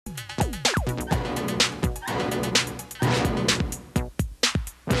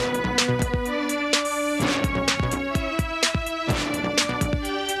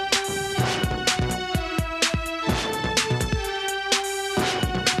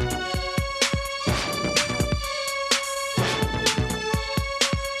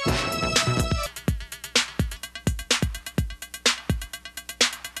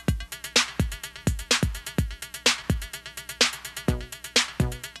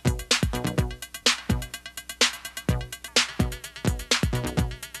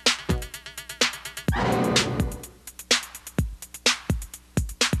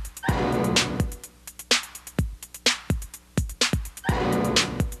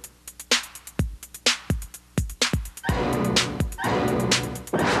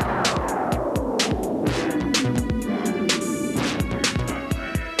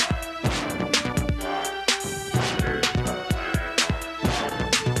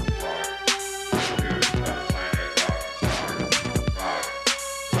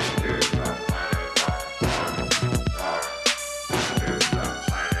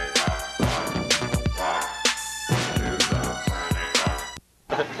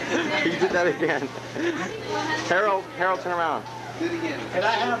You did that again. Harold, turn around. Do it again. Can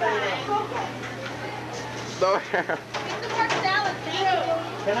I have No, Harold.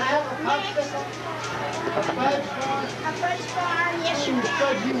 Can I have a popsicle? A French fry, yes you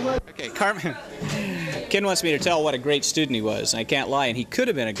may. Okay, Carmen. Ken wants me to tell what a great student he was. I can't lie, and he could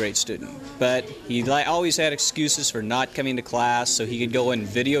have been a great student, but he always had excuses for not coming to class, so he could go and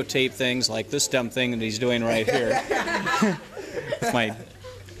videotape things like this dumb thing that he's doing right here. My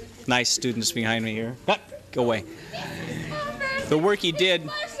nice students behind me here. Ah, go away. The work he did.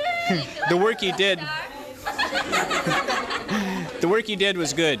 The work he did. The work he did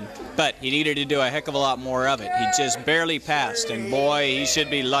was good, but he needed to do a heck of a lot more of it. He just barely passed, and boy, he should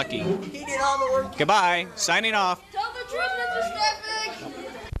be lucky. He did all the work. Goodbye. Signing off. Tell the truth, Mr.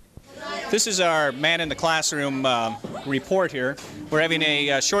 Stefan. This is our man in the classroom report here. We're having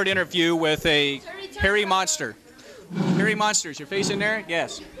a short interview with a hairy monster. Hairy Monster, is your face in there?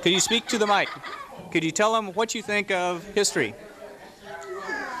 Yes. Could you speak to the mic? Could you tell them what you think of history?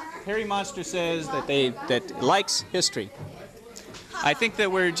 Hairy Monster says that likes history. I think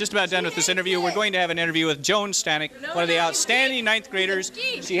that we're just about done with this interview. We're going to have an interview with Joan Stanek, one of the outstanding 9th graders.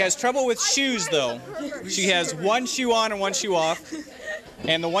 She has trouble with shoes, though. She has one shoe on and one shoe off,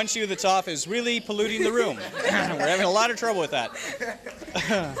 and the one shoe that's off is really polluting the room. We're having a lot of trouble with that.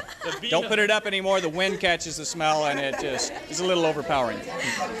 Don't put it up anymore. The wind catches the smell, and it just is a little overpowering.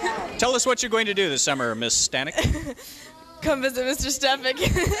 Tell us what you're going to do this summer, Miss Stanek. Come visit Mr. Stefan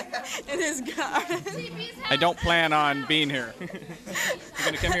in his car. I don't plan on being here. You're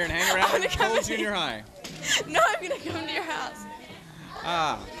going to come here and hang around at Cole Junior High. No, I'm going to come to your house.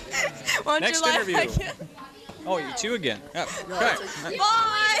 Ah. Won't Next you laugh interview. again? Oh, you two again. Oh, okay.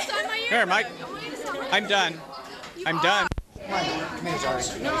 Bye. Here, Mike. I'm done. I'm done. Come here, sorry.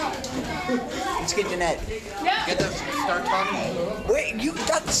 Let's get Jeanette. Get them start talking. Wait, you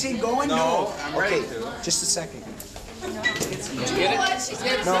got the scene going? No, I'm ready okay, to. just a second. Get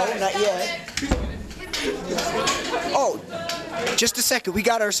it? No, not yet. Oh, just a second. We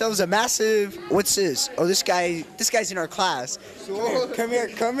got ourselves a massive. What's this? Oh, this guy's in our class. Come here,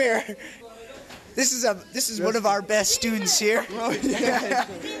 come here. This is one of our best students here.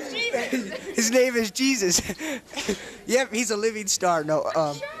 His name is Jesus. Yep, he's a living star. No,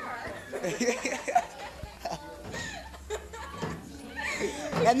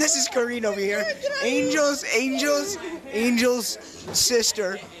 and this is Corrine over here. Angel's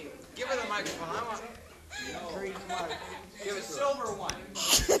sister. Give her the microphone. I want. Give a silver one.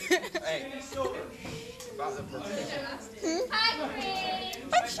 Hey, silver. About the perfume. Hi, Green.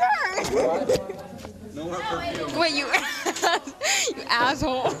 I'm sure. No more perfume. Wait, you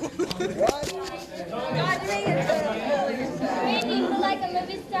asshole. What? Randy, you look like a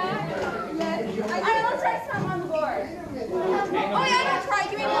movie star? Alright, let's try some on the board. Oh yeah, I'm gonna try.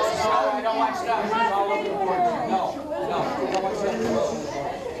 Give me one. I don't want stuff. It's all over the board. No, I don't want stuff.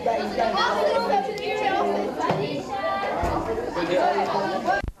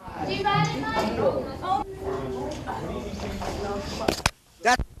 Do you buy it, Mike?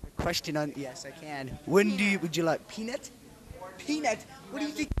 That's a question on. Yes, I can. Would you like peanut? Peanut? What do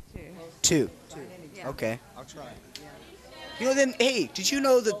you think? Two. Okay, I'll try. You know, then, hey, did you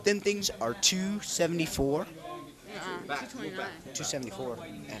know that them things are $2.74? 229.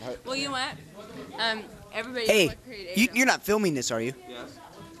 $2.74. Well, you know what? Everybody. Hey, you're not filming this, are you? Yes.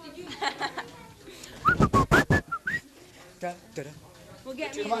 We'll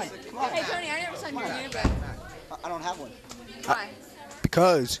get me. Come on. Hey, Tony, I never signed your yearbook. I don't have one. Why?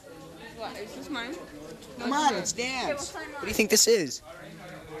 Because. What? Is this mine? Come on, let's dance. What do you think this is?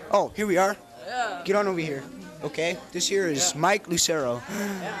 Oh, here we are. Yeah. Get on over here. Okay, this here is Mike Lucero.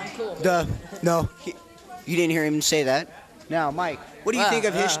 Yeah, I'm cool. No, you didn't hear him say that. Now, Mike, what do you think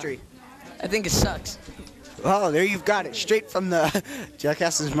of history? I think it sucks. Oh, there you've got it, straight from the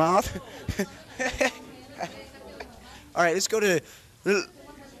jackass's mouth. All right, let's go to the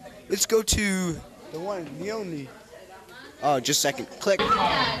one, the only. Oh, just a second. Click.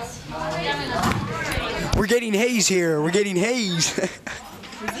 We're getting haze here. We're getting haze.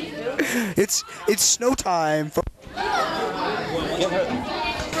 It's snow time.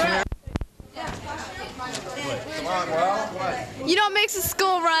 You know what makes the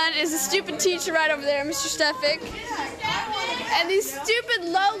school run is a stupid teacher right over there, Mr. Stefan. And these stupid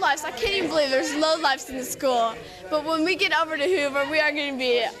lowlifes. I can't even believe there's lowlifes in the school. But when we get over to Hoover, we are going to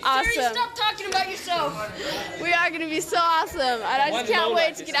be awesome. Jerry, stop talking about yourself. We are going to be so awesome. And I just can't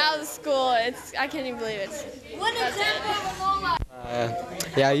wait to get out of the school. I can't even believe it. One example of a lowlife.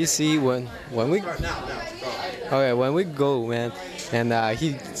 Yeah, you see, when we when we go, man, and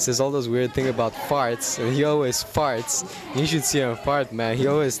he says all those weird things about farts, and he always farts. You should see him fart, man. He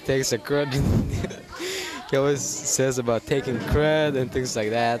always takes a crud. He always says about taking crud and things like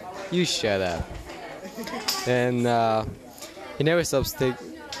that. You shut up. And he never stops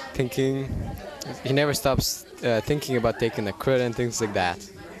thinking. He never stops thinking about taking a crud and things like that.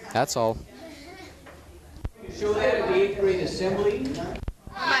 That's all. Show that at the 8th grade assembly.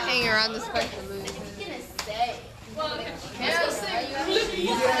 I might hang around this part of the movie.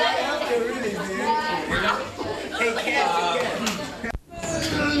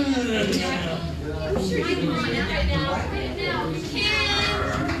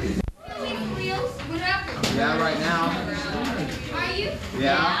 Yeah, right now. Are you?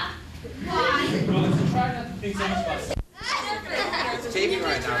 Yeah. Why? It's taping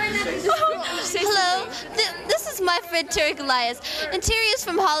right now. Hello, this is my friend Terry Goliath, and Terry is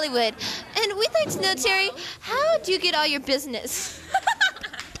from Hollywood. And we'd like to know, Terry, how do you get all your business?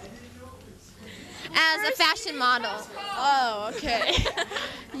 As a fashion model. Oh, okay.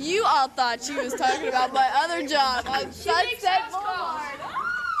 You all thought she was talking about my other job on Sunset Boulevard.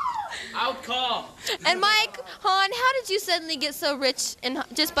 Out call. And Mike, Hahn, how did you suddenly get so rich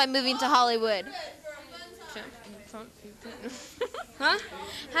just by moving to Hollywood? Huh?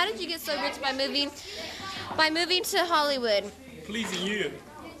 How did you get so rich by moving to Hollywood? Pleasing you.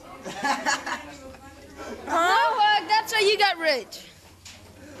 Huh? That's how you got rich.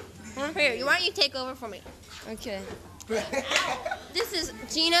 Here, why don't you take over for me? Okay. This is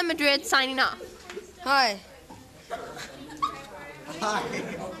Gina Madrid signing off. Hi. Hi.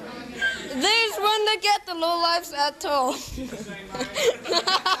 There's one to get the lowlifes at all.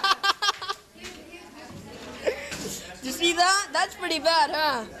 You see that? That's pretty bad,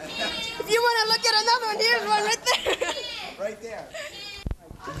 huh? If you want to look at another one, here's one right there. Right there.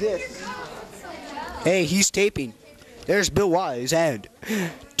 This. Hey, he's taping. There's Bill Wise and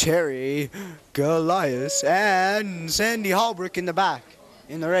Terry Goliath and Sandy Hallbrook in the back.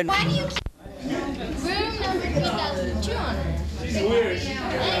 In the red. Why do you keep room number 3002 on it? She's weird.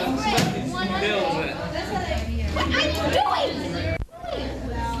 What are you doing?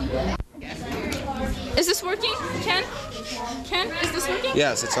 Is this working, Ken? Ken, is this working?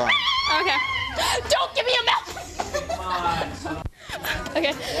 Yes, it's on. Okay. Don't give me a mouth!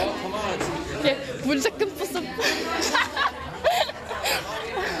 Okay. Come on. Okay. We're looking for some.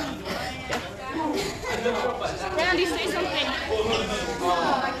 Randy, say something.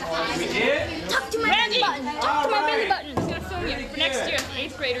 We did? Talk to my Randy, button. talk to my belly button. It's gonna film you for next year,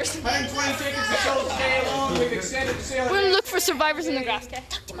 8th graders. 120 tickets to show stay alone. We've extended the sale. We're gonna look for survivors in the grass, okay?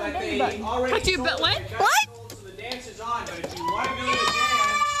 Talk to my belly button. Talk to your butt. What? What? So the dance is on, but if you want to go to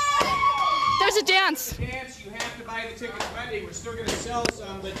the There's a dance. dance, you have to buy the tickets Monday. We're still going to sell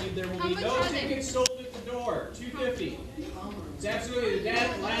some, but there will be no tickets sold at the door. $250. It's absolutely the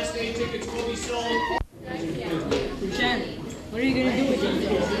last day tickets will be sold. Jen, what are you going to do with it?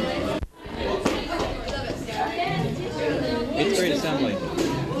 8th grade assembly.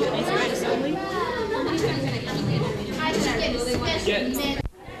 8th grade assembly?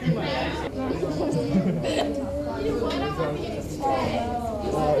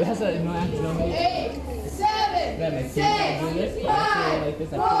 That's a no accident. 8, 7, That makes 6, 5, like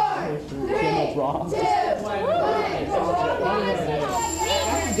this. I 4, 3, 2, 1.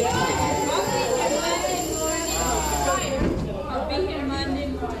 I'll be here Monday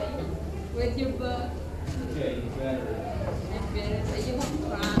morning with your book. Okay, you better. You won't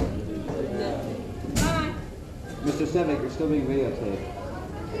cry. Bye. Mr. Sevick, you're still being videotaped.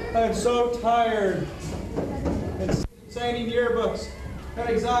 I'm so tired. And signing yearbooks. Got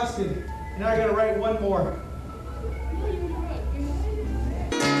exhausted. And now I gotta write one more.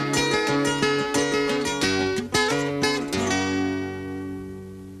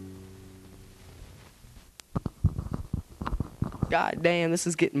 God damn, this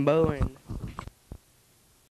is getting boring.